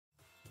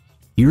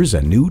Here's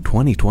a new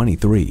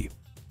 2023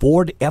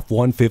 Ford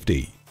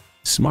F-150.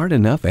 Smart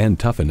enough and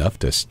tough enough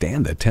to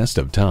stand the test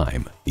of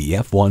time, the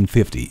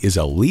F-150 is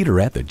a leader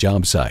at the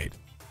job site.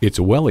 It's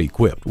well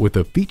equipped with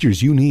the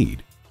features you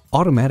need: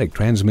 automatic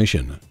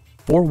transmission,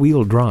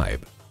 four-wheel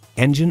drive,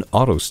 engine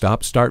auto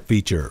stop start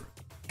feature,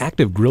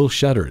 active grille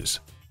shutters,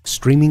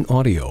 streaming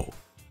audio,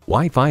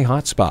 Wi-Fi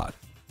hotspot,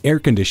 air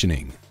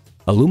conditioning,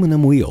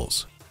 aluminum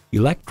wheels,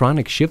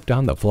 electronic shift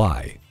on the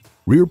fly,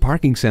 rear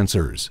parking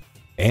sensors,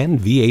 and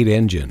V8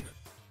 engine.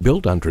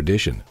 Built on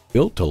tradition,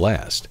 built to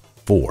last.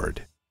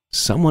 Ford.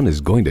 Someone is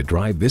going to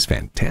drive this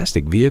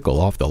fantastic vehicle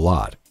off the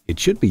lot. It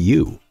should be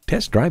you.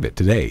 Test drive it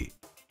today.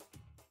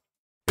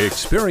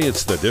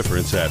 Experience the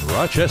difference at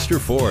Rochester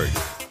Ford.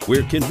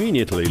 We're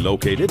conveniently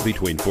located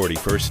between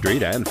 41st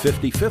Street and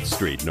 55th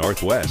Street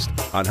Northwest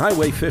on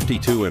Highway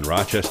 52 in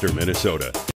Rochester, Minnesota.